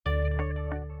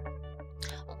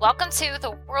Welcome to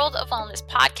the World of Wellness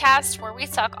podcast, where we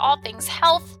talk all things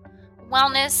health,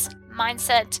 wellness,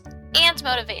 mindset, and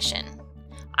motivation.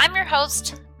 I'm your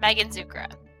host, Megan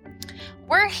Zucra.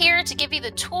 We're here to give you the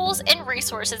tools and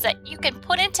resources that you can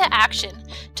put into action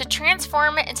to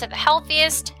transform it into the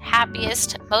healthiest,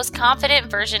 happiest, most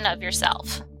confident version of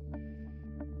yourself.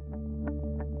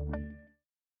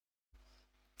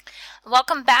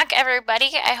 Welcome back, everybody.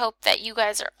 I hope that you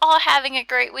guys are all having a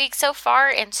great week so far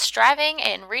and striving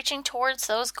and reaching towards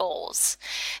those goals.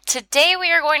 Today,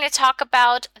 we are going to talk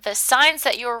about the signs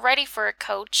that you are ready for a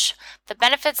coach, the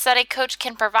benefits that a coach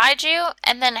can provide you,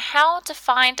 and then how to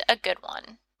find a good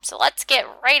one. So let's get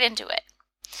right into it.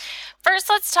 First,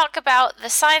 let's talk about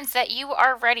the signs that you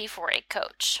are ready for a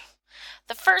coach.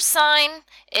 The first sign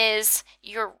is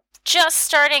you're just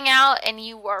starting out and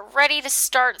you are ready to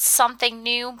start something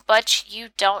new, but you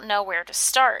don't know where to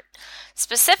start.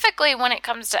 Specifically, when it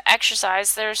comes to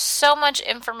exercise, there's so much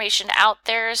information out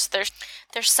there.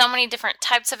 There's so many different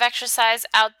types of exercise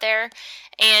out there,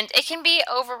 and it can be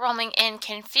overwhelming and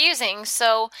confusing.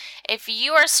 So if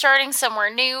you are starting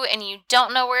somewhere new and you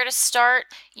don't know where to start,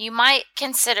 you might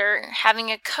consider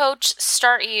having a coach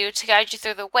start you to guide you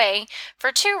through the way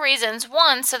for two reasons.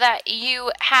 One, so that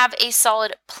you have a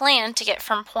solid plan to get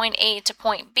from point A to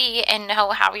point B and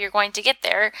know how you're going to get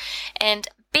there. And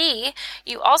B,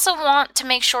 you also want to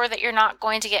make sure that you're not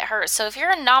going to get hurt. So if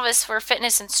you're a novice for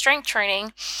fitness and strength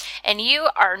training and you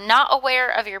are not aware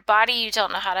of your body, you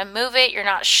don't know how to move it, you're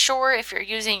not sure if you're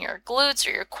using your glutes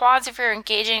or your quads, if you're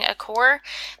engaging a core,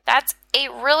 that's a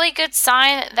really good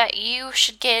sign that you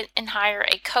should get and hire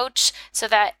a coach so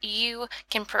that you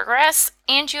can progress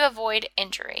and you avoid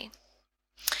injury.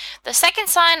 The second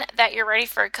sign that you're ready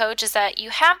for a coach is that you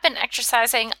have been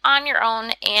exercising on your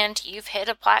own and you've hit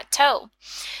a plateau.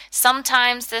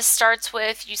 Sometimes this starts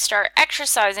with you start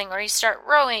exercising or you start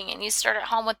rowing and you start at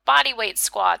home with body weight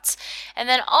squats. And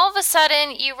then all of a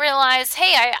sudden you realize,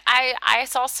 hey, I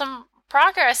saw some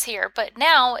progress here, but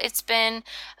now it's been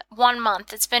 1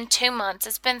 month, it's been 2 months,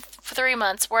 it's been 3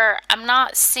 months where I'm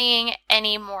not seeing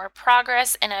any more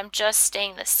progress and I'm just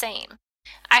staying the same.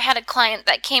 I had a client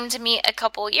that came to me a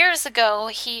couple years ago.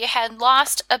 He had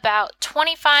lost about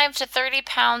 25 to 30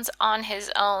 pounds on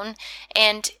his own,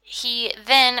 and he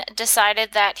then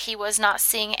decided that he was not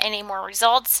seeing any more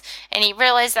results, and he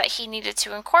realized that he needed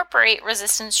to incorporate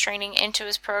resistance training into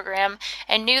his program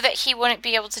and knew that he wouldn't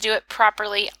be able to do it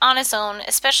properly on his own,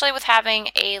 especially with having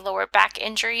a lower back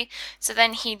injury. So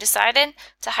then he decided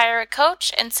to hire a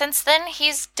coach, and since then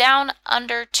he's down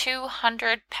under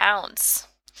 200 pounds.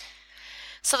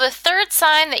 So the third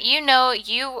sign that you know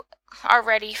you are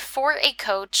ready for a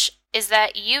coach is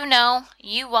that you know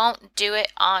you won't do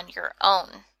it on your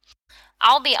own.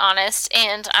 I'll be honest,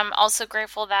 and I'm also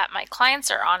grateful that my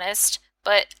clients are honest,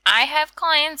 but I have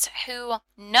clients who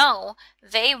know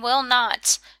they will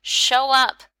not show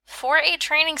up for a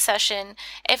training session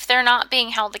if they're not being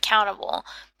held accountable.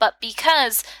 But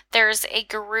because there's a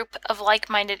group of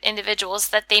like-minded individuals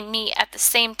that they meet at the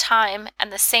same time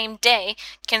and the same day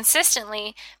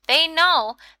consistently, they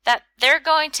know that they're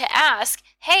going to ask,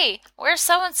 hey, where's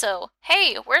so-and-so?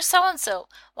 Hey, where's so-and-so?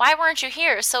 Why weren't you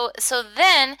here? So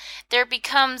then there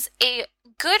becomes a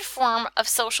good form of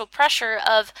social pressure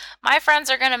of my friends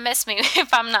are going to miss me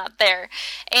if I'm not there.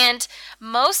 And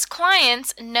most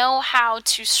clients know how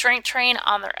to strength train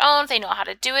on their own. They know how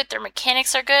to do it. Their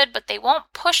mechanics are good, but they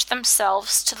won't push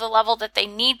themselves to the level that they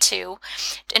need to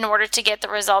in order to get the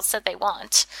results that they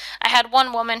want. I had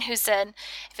one woman who said,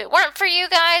 if it weren't for you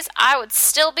guys, I would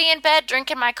still be in bed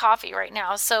drinking my coffee right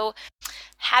now. So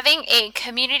having a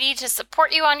community to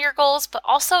support you on your goals, but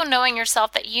also knowing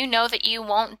yourself that you know that you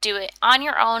won't do it on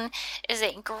your own is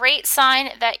a great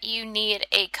sign that you need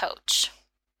a coach.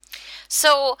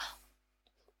 So,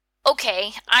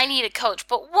 okay, I need a coach,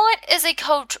 but what is a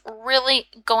coach really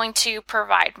going to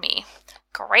provide me?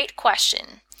 Great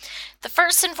question. The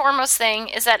first and foremost thing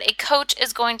is that a coach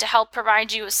is going to help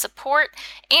provide you with support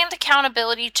and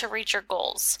accountability to reach your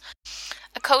goals.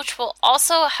 A coach will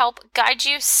also help guide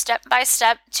you step by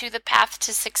step to the path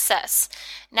to success.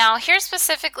 Now, here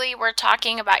specifically, we're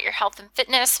talking about your health and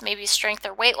fitness, maybe strength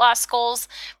or weight loss goals,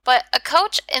 but a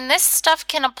coach in this stuff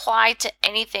can apply to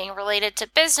anything related to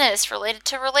business, related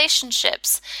to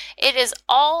relationships. It is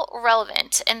all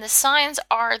relevant, and the signs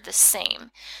are the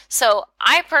same. So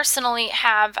I personally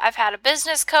I've had a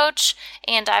business coach,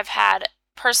 and I've had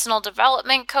personal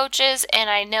development coaches, and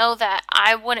I know that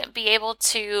I wouldn't be able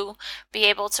to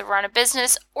run a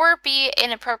business or be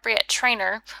an appropriate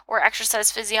trainer or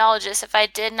exercise physiologist if I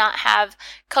did not have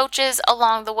coaches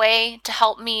along the way to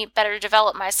help me better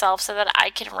develop myself so that I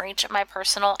can reach my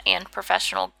personal and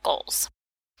professional goals.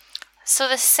 So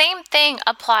the same thing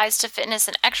applies to fitness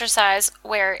and exercise,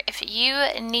 where if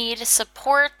you need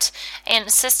support and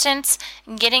assistance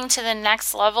getting to the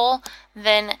next level,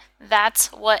 then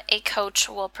that's what a coach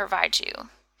will provide you.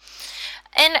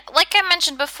 And like I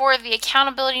mentioned before, the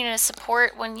accountability and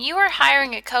support, when you are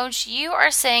hiring a coach, you are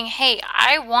saying, hey,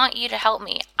 I want you to help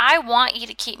me. I want you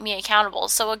to keep me accountable.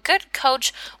 So a good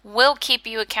coach will keep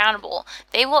you accountable.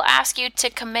 They will ask you to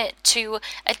commit to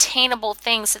attainable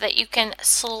things so that you can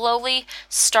slowly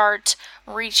start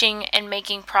reaching and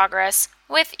making progress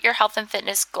with your health and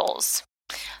fitness goals.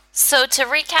 So to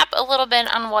recap a little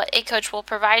bit on what a coach will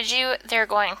provide you, they're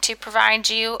going to provide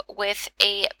you with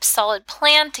a solid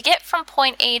plan to get from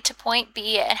point A to point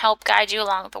B and help guide you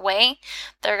along the way.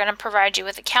 They're going to provide you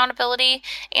with accountability,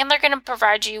 and they're going to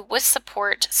provide you with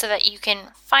support so that you can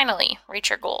finally reach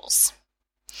your goals.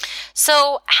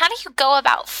 So how do you go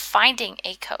about finding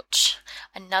a coach?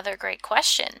 Another great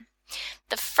question.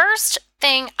 The first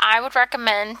thing I would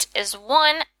recommend is,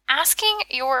 one, asking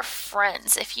your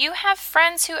friends. If you have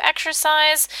friends who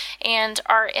exercise and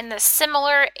are in the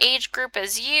similar age group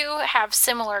as you, have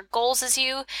similar goals as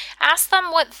you, ask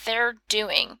them what they're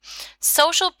doing.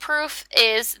 Social proof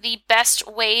is the best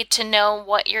way to know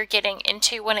what you're getting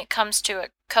into when it comes to a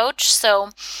coach. So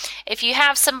if you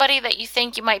have somebody that you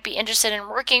think you might be interested in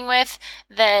working with,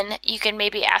 then you can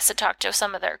maybe ask to talk to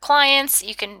some of their clients.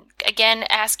 You can, again,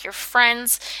 ask your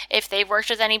friends if they've worked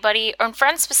with anybody, or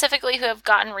friends specifically who have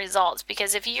gotten results.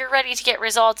 Because if you're ready to get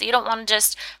results, you don't want to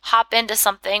just hop into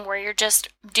something where you're just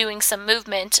doing some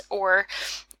movement, or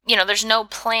there's no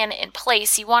plan in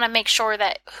place. You want to make sure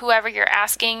that whoever you're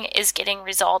asking is getting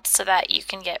results so that you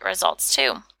can get results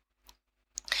too.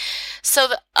 So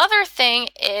the other thing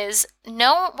is,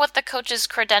 know what the coach's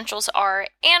credentials are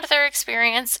and their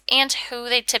experience and who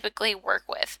they typically work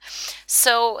with.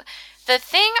 So the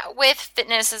thing with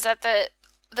fitness is that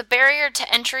the barrier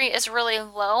to entry is really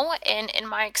low, and in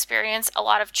my experience, a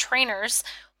lot of trainers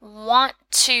want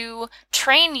to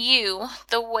train you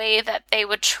the way that they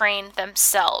would train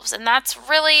themselves. And that's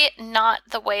really not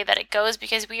the way that it goes,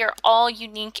 because we are all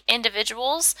unique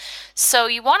individuals. So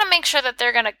you want to make sure that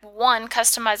they're going to, one,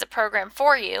 customize a program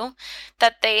for you,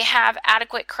 that they have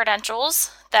adequate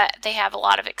credentials, that they have a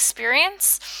lot of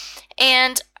experience,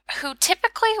 and who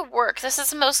typically work. This is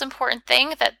the most important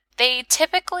thing, that they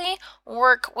typically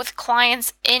work with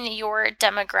clients in your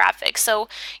demographic. So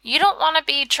you don't want to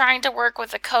be trying to work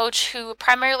with a coach who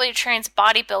primarily trains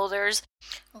bodybuilders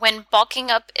when bulking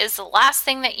up is the last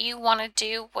thing that you want to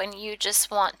do, when you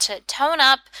just want to tone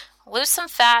up, lose some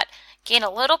fat, gain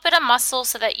a little bit of muscle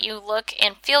so that you look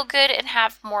and feel good and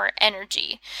have more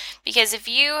energy. Because if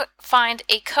you find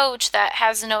a coach that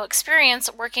has no experience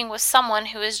working with someone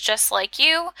who is just like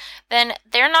you, then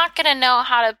they're not going to know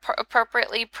how to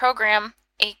appropriately program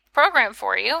a program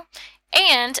for you,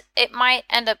 and it might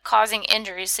end up causing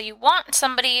injuries. So you want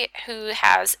somebody who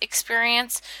has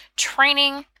experience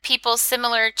training people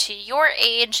similar to your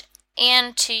age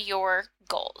and to your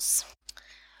goals.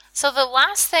 So the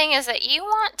last thing is that you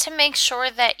want to make sure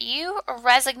that you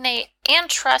resonate and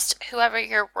trust whoever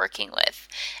you're working with.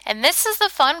 And this is the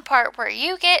fun part, where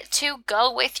you get to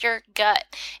go with your gut.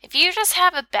 If you just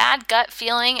have a bad gut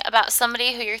feeling about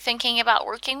somebody who you're thinking about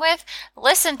working with,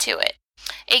 listen to it.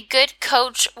 A good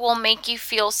coach will make you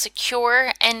feel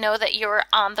secure and know that you're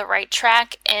on the right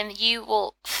track, and you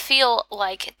will feel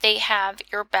like they have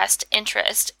your best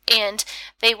interest, and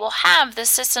they will have the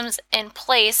systems in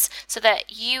place so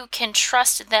that you can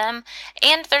trust them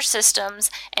and their systems,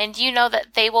 and you know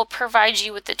that they will provide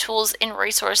you with the tools and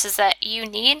resources that you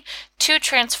need to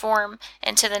transform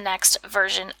into the next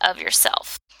version of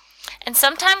yourself. And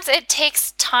sometimes it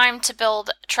takes time to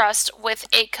build trust with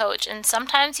a coach, and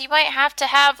sometimes you might have to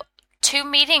have 2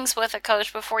 meetings with a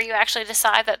coach before you actually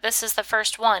decide that this is the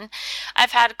first one.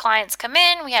 I've had clients come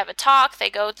in, we have a talk, they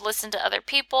go listen to other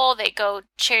people, they go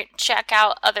check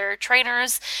out other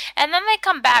trainers, and then they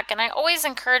come back. And I always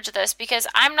encourage this, because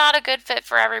I'm not a good fit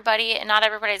for everybody, and not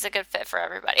everybody's a good fit for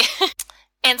everybody.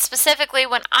 And specifically,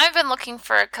 when I've been looking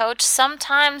for a coach,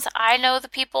 sometimes I know the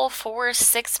people for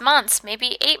 6 months,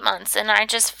 maybe 8 months, and I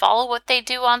just follow what they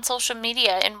do on social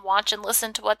media and watch and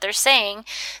listen to what they're saying,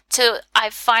 till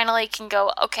I finally can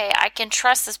go, okay, I can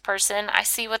trust this person. I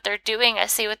see what they're doing. I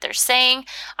see what they're saying.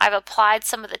 I've applied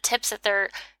some of the tips that they're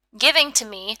giving to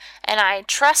me, and I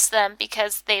trust them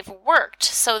because they've worked.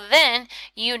 So then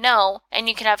you know, and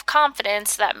you can have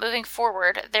confidence that moving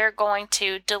forward, they're going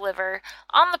to deliver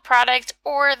on the product,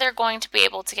 or they're going to be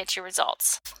able to get you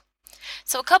results.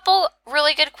 So a couple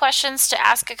really good questions to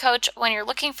ask a coach when you're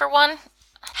looking for one.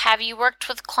 Have you worked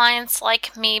with clients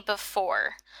like me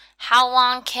before? How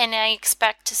long can I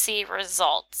expect to see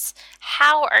results?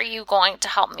 How are you going to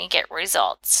help me get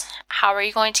results? How are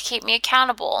you going to keep me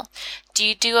accountable? Do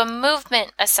you do a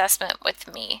movement assessment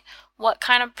with me? What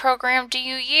kind of program do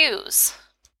you use?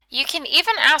 You can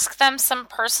even ask them some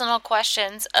personal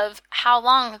questions of how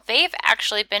long they've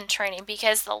actually been training,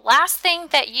 because the last thing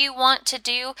that you want to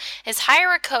do is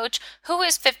hire a coach who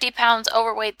is 50 pounds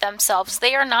overweight themselves.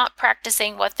 They are not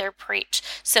practicing what they preach.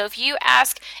 So if you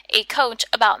ask a coach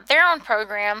about their own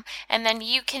program, and then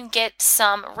you can get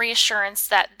some reassurance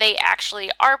that they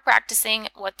actually are practicing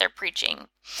what they're preaching.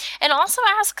 And also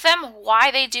ask them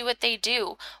why they do what they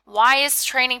do. Why is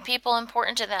training people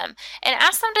important to them? And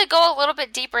ask them to go a little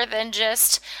bit deeper than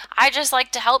just, I just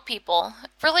like to help people.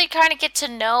 Really kind of get to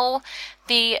know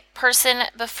the person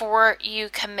before you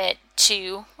commit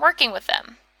to working with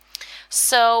them.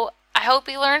 So I hope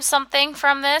you learned something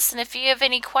from this. And if you have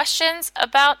any questions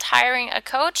about hiring a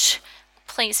coach,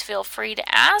 please feel free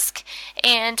to ask.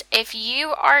 And if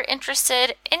you are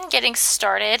interested in getting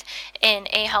started in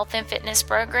a health and fitness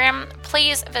program,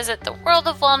 please visit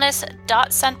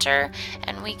theworldofwellness.center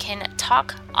and we can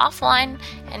talk offline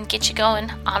and get you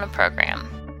going on a program.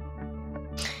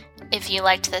 If you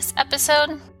liked this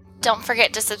episode, don't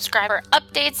forget to subscribe for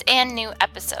updates and new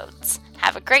episodes.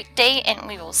 Have a great day, and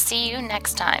we will see you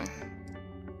next time.